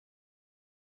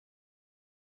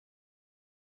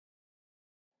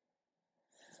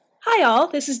Hi all,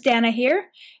 this is Dana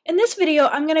here. In this video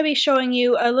I'm going to be showing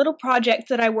you a little project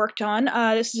that I worked on.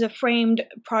 This is a framed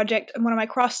project, one of my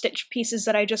cross-stitch pieces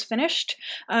that I just finished.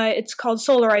 It's called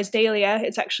SOLARIZE Dahlia.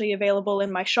 It's actually available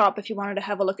in my shop if you wanted to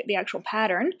have a look at the actual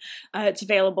pattern. It's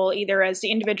available either as the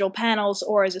individual panels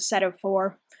or as a set of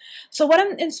 4. So what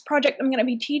in this project I'm going to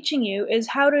be teaching you is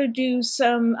how to do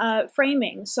some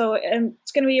framing. So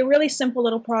it's going to be a really simple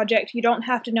little project. You don't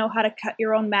have to know how to cut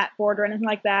your own mat board or anything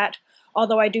like that.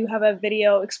 Although I do have a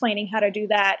video explaining how to do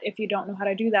that if you don't know how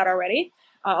to do that already.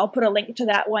 I'll put a link to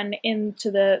that one into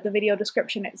the video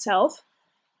description itself.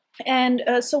 And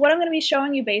so what I'm going to be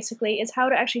showing you basically is how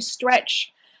to actually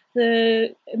stretch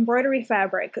the embroidery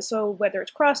fabric. So whether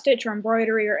it's cross stitch or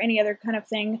embroidery or any other kind of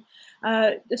thing,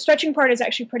 the stretching part is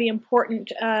actually pretty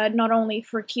important, not only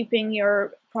for keeping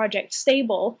your project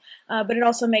stable, but it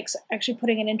also makes actually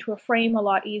putting it into a frame a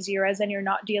lot easier, as then you're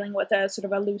not dealing with a sort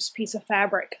of a loose piece of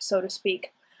fabric, so to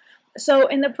speak. So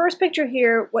in the first picture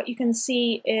here, what you can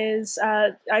see is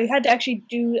I had to actually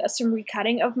do some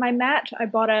recutting of my mat. I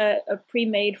bought a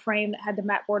pre-made frame that had the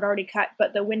mat board already cut,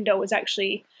 but the window was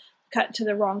actually cut to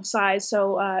the wrong size,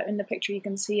 so in the picture you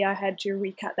can see I had to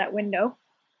recut that window,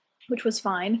 which was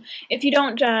fine. If you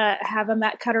don't have a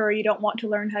mat cutter or you don't want to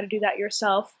learn how to do that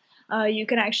yourself, you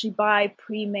can actually buy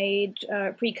pre-made,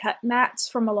 pre-cut mats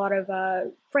from a lot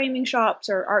of framing shops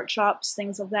or art shops,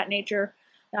 things of that nature.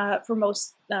 For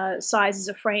most sizes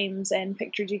of frames and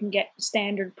pictures, you can get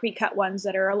standard pre-cut ones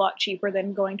that are a lot cheaper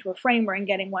than going to a framer and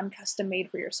getting one custom made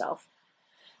for yourself.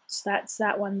 So that's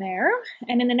that one there.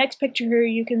 And in the next picture here,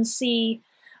 you can see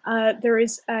there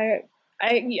is I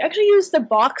actually used the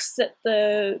box that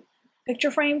the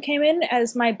picture frame came in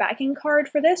as my backing card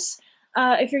for this.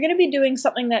 If you're going to be doing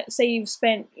something that, say, you've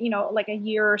spent, like a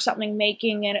year or something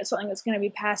making, and it's something that's going to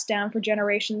be passed down for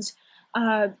generations,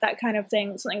 that kind of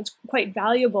thing, something that's quite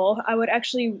valuable, I would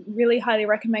actually really highly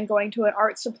recommend going to an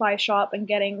art supply shop and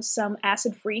getting some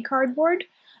acid-free cardboard.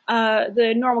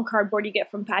 The normal cardboard you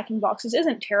get from packing boxes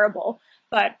isn't terrible,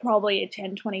 but probably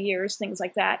 10-20 years, things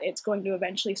like that, it's going to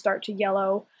eventually start to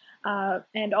yellow.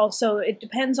 And also it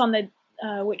depends on the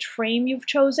which frame you've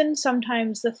chosen.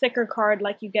 Sometimes the thicker card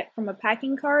like you get from a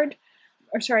packing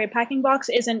box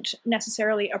isn't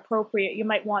necessarily appropriate. You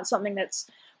might want something that's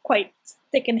quite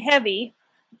thick and heavy,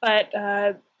 but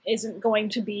isn't going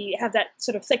to have that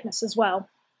sort of thickness as well.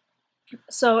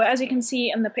 So as you can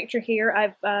see in the picture here,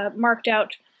 I've marked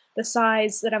out the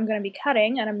size that I'm going to be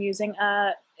cutting, and I'm using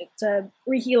it's a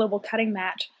rehealable cutting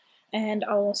mat, and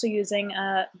I'm also using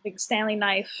a big Stanley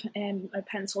knife and a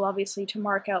pencil, obviously, to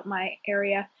mark out my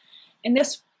area. In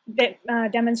this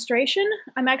demonstration,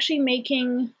 I'm actually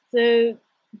making the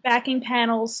backing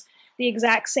panels the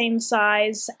exact same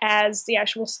size as the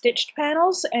actual stitched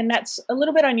panels, and that's a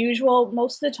little bit unusual.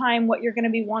 Most of the time what you're going to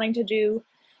be wanting to do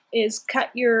is cut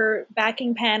your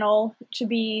backing panel to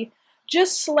be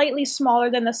just slightly smaller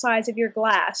than the size of your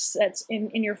glass that's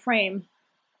in your frame.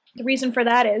 The reason for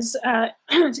that is,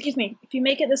 excuse me, if you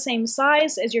make it the same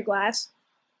size as your glass,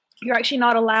 you're actually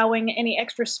not allowing any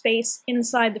extra space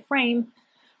inside the frame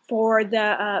for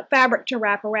the fabric to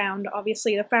wrap around.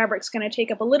 Obviously the fabric's going to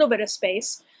take up a little bit of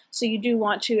space, so you do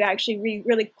want to actually be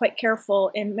really quite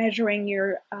careful in measuring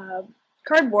your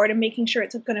cardboard and making sure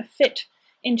it's going to fit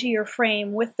into your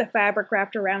frame with the fabric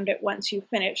wrapped around it once you've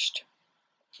finished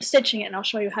stitching it, and I'll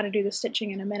show you how to do the stitching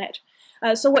in a minute.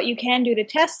 So what you can do to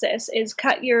test this is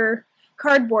cut your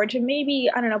cardboard to maybe,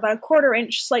 I don't know, about a 1/4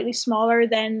 inch slightly smaller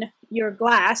than your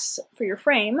glass for your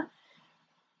frame.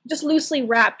 Just loosely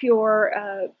wrap your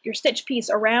stitch piece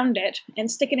around it and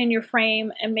stick it in your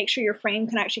frame and make sure your frame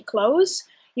can actually close.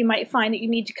 You might find that you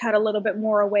need to cut a little bit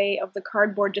more away of the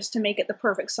cardboard just to make it the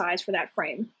perfect size for that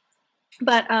frame.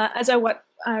 But as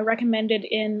I recommended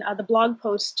in the blog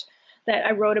post that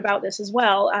I wrote about this as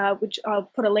well, which I'll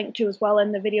put a link to as well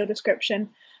in the video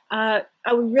description, I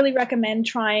would really recommend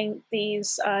trying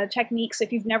these techniques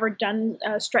if you've never done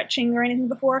stretching or anything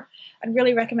before. I'd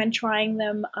really recommend trying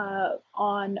them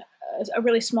on a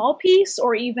really small piece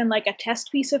or even like a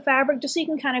test piece of fabric, just so you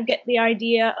can kind of get the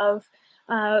idea of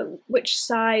which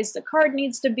size the card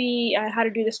needs to be, how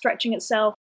to do the stretching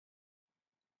itself.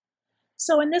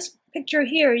 So in this picture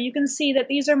here, you can see that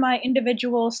these are my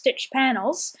individual stitched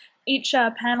panels. Each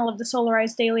panel of the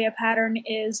SOLARIZE Dahlia pattern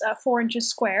is 4 inches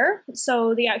square,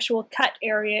 so the actual cut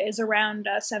area is around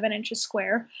 7 inches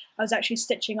square. I was actually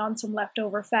stitching on some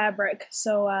leftover fabric,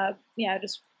 so yeah, I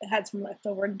just had some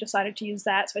leftover and decided to use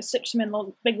that. So I stitched them in a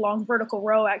big long vertical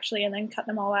row actually, and then cut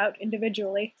them all out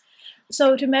individually.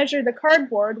 So to measure the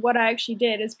cardboard, what I actually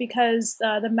did is because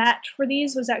the mat for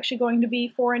these was actually going to be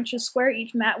 4 inches square,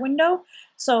 each mat window,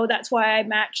 so that's why I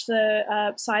matched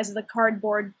the size of the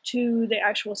cardboard to the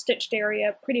actual stitched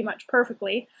area pretty much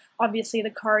perfectly. Obviously the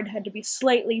card had to be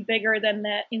slightly bigger than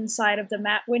the inside of the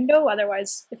mat window,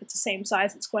 otherwise if it's the same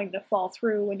size it's going to fall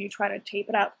through when you try to tape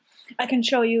it up. I can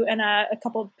show you in a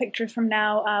couple of pictures from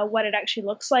now what it actually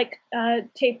looks like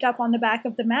taped up on the back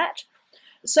of the mat.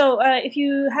 So if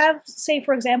you have, say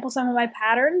for example, some of my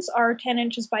patterns are 10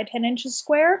 inches by 10 inches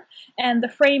square, and the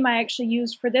frame I actually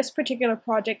used for this particular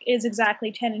project is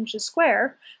exactly 10 inches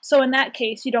square, so in that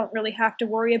case you don't really have to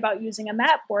worry about using a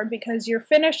mat board, because your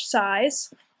finished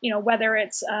size, whether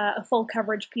it's a full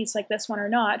coverage piece like this one or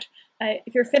not,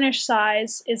 if your finished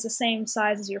size is the same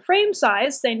size as your frame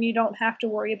size, then you don't have to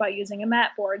worry about using a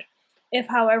mat board. If,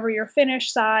 however, your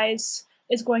finished size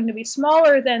is going to be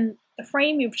smaller than the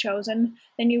frame you've chosen,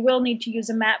 then you will need to use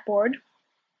a mat board,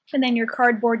 and then your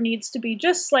cardboard needs to be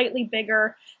just slightly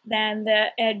bigger than the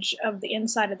edge of the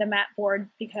inside of the mat board,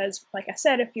 because like I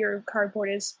said, if your cardboard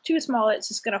is too small it's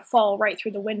just going to fall right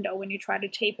through the window when you try to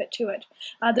tape it to it.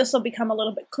 This will become a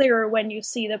little bit clearer when you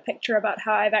see the picture about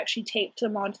how I've actually taped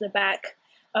them onto the back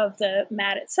of the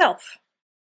mat itself.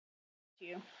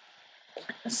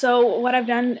 So what I've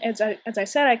done is, as I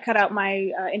said, I cut out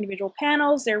my individual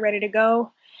panels. They're ready to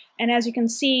go. And as you can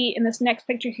see in this next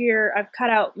picture here, I've cut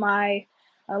out my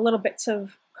little bits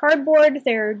of cardboard.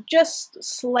 They're just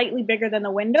slightly bigger than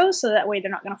the windows, so that way they're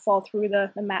not going to fall through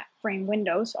the matte frame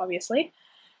windows, obviously.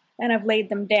 And I've laid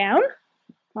them down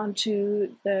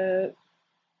onto the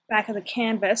back of the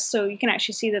canvas, so you can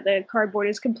actually see that the cardboard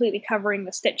is completely covering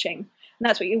the stitching. And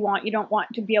that's what you want. You don't want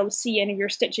to be able to see any of your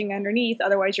stitching underneath,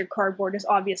 otherwise your cardboard is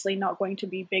obviously not going to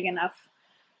be big enough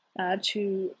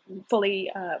to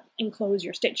fully enclose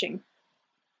your stitching.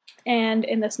 And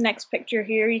in this next picture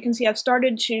here, you can see I've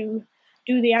started to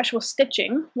do the actual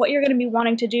stitching. What you're going to be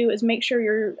wanting to do is make sure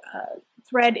your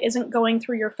thread isn't going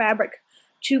through your fabric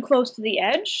too close to the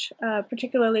edge,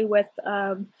 particularly with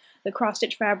the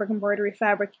cross-stitch fabric, embroidery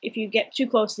fabric. If you get too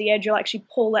close to the edge, you'll actually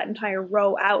pull that entire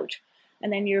row out,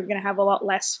 and then you're going to have a lot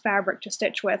less fabric to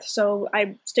stitch with. So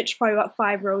I stitched probably about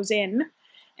 5 rows in,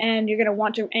 and you're going to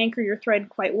want to anchor your thread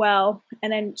quite well,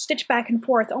 and then stitch back and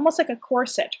forth, almost like a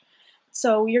corset.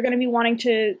 So you're going to be wanting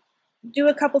to do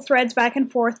a couple threads back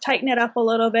and forth, tighten it up a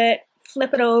little bit,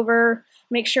 flip it over,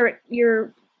 make sure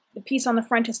the piece on the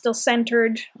front is still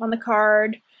centered on the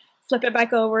card, flip it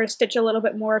back over, stitch a little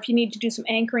bit more. If you need to do some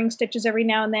anchoring stitches every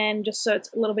now and then, just so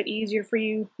it's a little bit easier for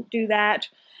you, do that.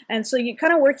 And so you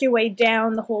kind of work your way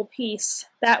down the whole piece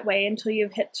that way until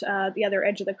you've hit the other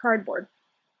edge of the cardboard.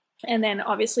 And then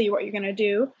obviously what you're going to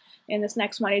do in this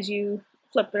next one is you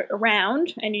flip it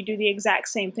around and you do the exact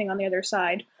same thing on the other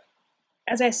side.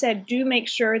 As I said, do make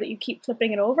sure that you keep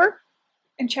flipping it over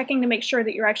and checking to make sure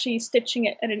that you're actually stitching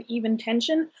it at an even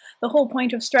tension. The whole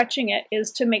point of stretching it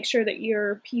is to make sure that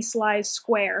your piece lies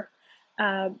square.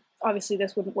 Obviously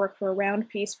this wouldn't work for a round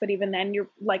piece, but even then you're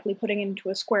likely putting it into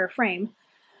a square frame.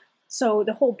 So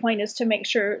the whole point is to make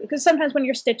sure, because sometimes when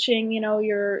you're stitching,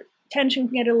 your tension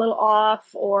can get a little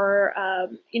off, or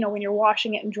when you're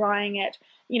washing it and drying it,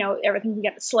 everything can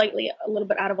get a little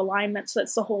bit out of alignment. So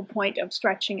that's the whole point of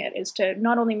stretching it, is to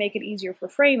not only make it easier for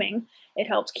framing, it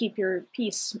helps keep your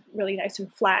piece really nice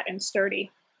and flat and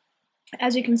sturdy.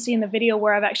 As you can see in the video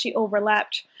where I've actually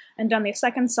overlapped and done the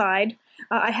second side,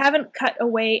 I haven't cut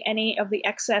away any of the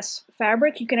excess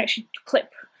fabric. You can actually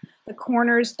clip the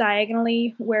corners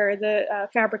diagonally where the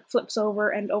fabric flips over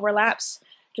and overlaps,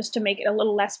 just to make it a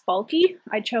little less bulky.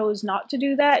 I chose not to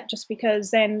do that just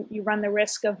because then you run the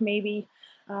risk of maybe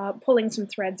pulling some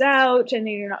threads out and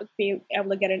then you're not be able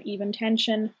to get an even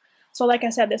tension. So like I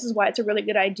said, this is why it's a really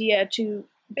good idea to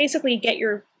basically get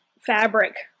your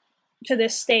fabric to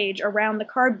this stage around the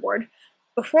cardboard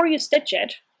before you stitch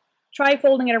it. Try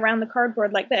folding it around the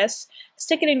cardboard like this,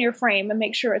 stick it in your frame and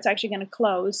make sure it's actually going to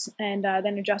close, and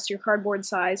then adjust your cardboard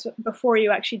size before you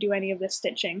actually do any of this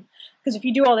stitching. Because if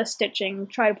you do all this stitching,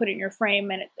 try to put it in your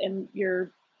frame and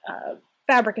your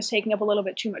fabric is taking up a little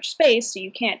bit too much space, so you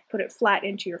can't put it flat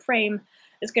into your frame,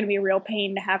 it's going to be a real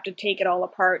pain to have to take it all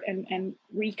apart and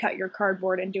recut your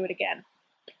cardboard and do it again.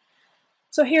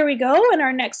 So here we go. In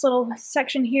our next little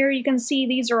section here, you can see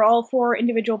these are all 4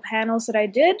 individual panels that I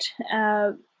did.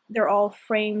 They're all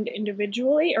framed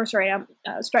individually, or sorry,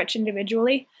 stretched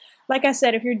individually. Like I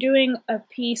said, if you're doing a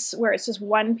piece where it's just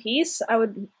one piece,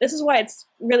 this is why it's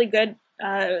really good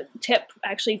tip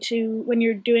actually to when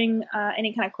you're doing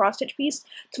any kind of cross stitch piece,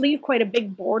 to leave quite a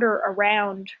big border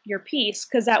around your piece,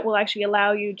 because that will actually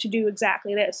allow you to do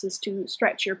exactly this, is to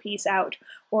stretch your piece out,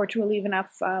 or to leave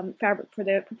enough fabric for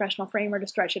the professional framer to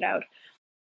stretch it out.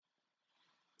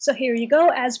 So here you go,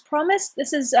 as promised.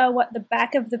 This is what the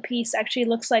back of the piece actually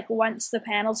looks like once the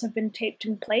panels have been taped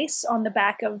in place on the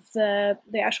back of the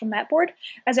actual mat board.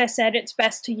 As I said, it's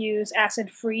best to use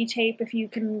acid-free tape if you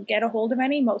can get a hold of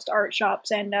any. Most art shops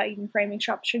and even framing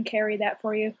shops should carry that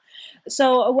for you.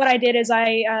 So what I did is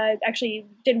I actually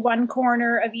did one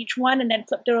corner of each one and then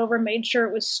flipped it over, made sure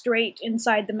it was straight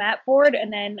inside the mat board,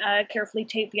 and then carefully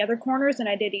taped the other corners, and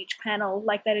I did each panel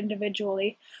like that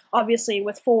individually. Obviously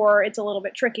with 4 it's a little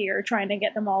bit trickier trying to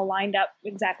get them all lined up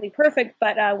exactly perfect,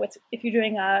 but if you're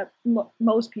doing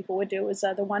most people would do is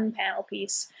the one panel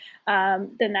piece,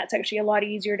 then that's actually a lot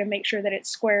easier to make sure that it's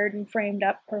squared and framed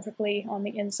up perfectly on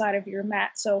the inside of your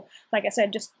mat. So like I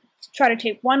said, just try to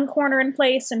tape one corner in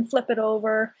place and flip it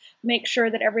over, make sure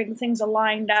that everything's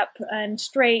aligned up and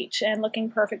straight and looking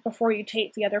perfect before you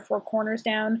tape the other 4 corners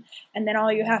down, and then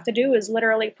all you have to do is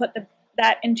literally put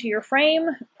that into your frame,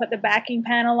 put the backing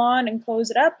panel on and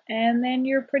close it up, and then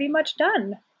you're pretty much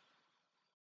done.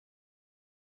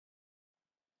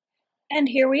 And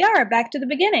here we are, back to the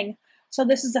beginning. So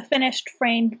this is a finished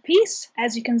framed piece.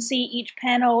 As you can see, each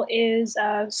panel is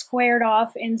squared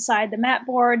off inside the mat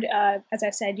board. As I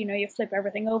said, you flip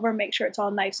everything over, make sure it's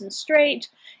all nice and straight.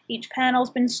 Each panel's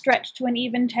been stretched to an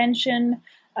even tension.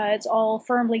 It's all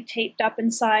firmly taped up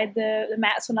inside the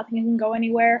mat so nothing can go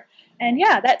anywhere. And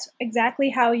yeah, that's exactly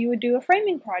how you would do a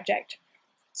framing project.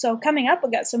 So coming up,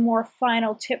 we've got some more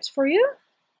final tips for you.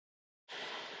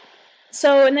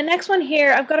 So in the next one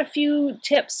here, I've got a few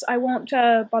tips. I won't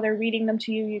bother reading them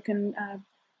to you. You can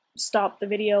stop the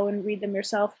video and read them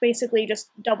yourself. Basically, just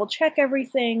double check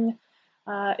everything.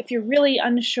 If you're really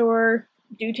unsure,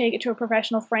 do take it to a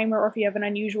professional framer, or if you have an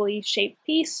unusually shaped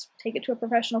piece, take it to a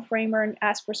professional framer and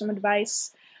ask for some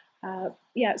advice.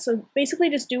 Yeah, so basically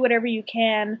just do whatever you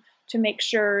can to make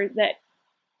sure that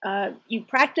you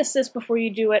practice this before you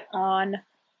do it on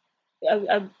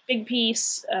a big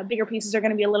piece. Bigger pieces are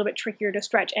going to be a little bit trickier to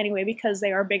stretch anyway because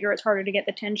they are bigger. It's harder to get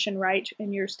the tension right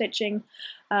in your stitching.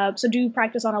 So do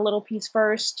practice on a little piece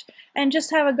first and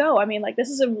just have a go. I mean, like, this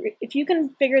is if you can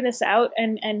figure this out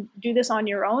and do this on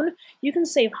your own, you can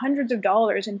save hundreds of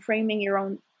dollars in framing your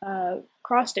own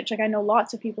cross stitch. Like, I know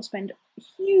lots of people spend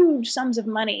huge sums of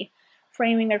money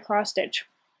framing their cross stitch.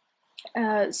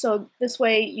 So this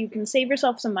way you can save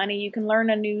yourself some money, you can learn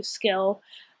a new skill.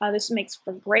 This makes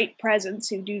for great presents.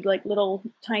 You do like little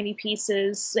tiny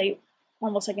pieces, say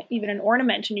almost like even an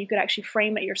ornament, and you could actually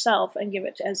frame it yourself and give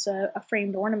it as a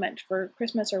framed ornament for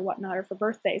Christmas or whatnot, or for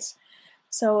birthdays.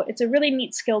 So it's a really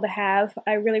neat skill to have.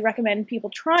 I really recommend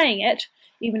people trying it,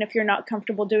 even if you're not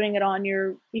comfortable doing it on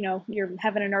your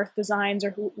heaven and earth designs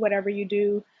or whatever you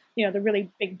do. The really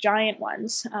big giant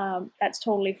ones, that's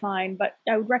totally fine. But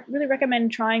I would really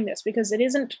recommend trying this because it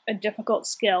isn't a difficult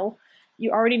skill. You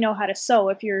already know how to sew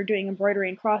if you're doing embroidery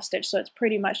and cross stitch, so it's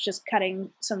pretty much just cutting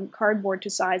some cardboard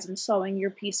to size and sewing your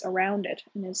piece around it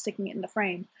and then sticking it in the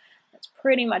frame. That's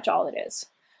pretty much all it is.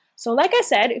 So like I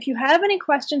said, if you have any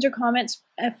questions or comments,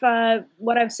 if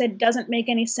what I've said doesn't make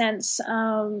any sense,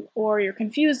 or you're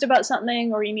confused about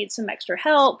something, or you need some extra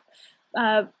help,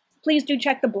 please do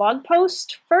check the blog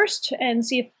post first and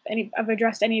see if I've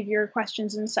addressed any of your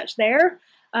questions and such there.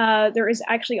 There is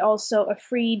actually also a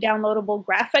free downloadable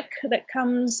graphic that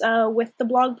comes with the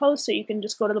blog post, so you can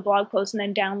just go to the blog post and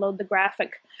then download the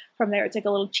graphic from there. It's like a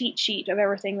little cheat sheet of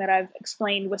everything that I've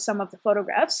explained with some of the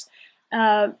photographs.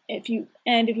 If you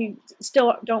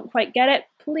still don't quite get it,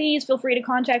 please feel free to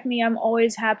contact me. I'm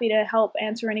always happy to help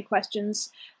answer any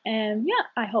questions. And yeah,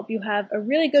 I hope you have a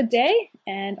really good day,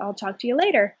 and I'll talk to you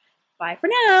later. Bye for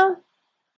now!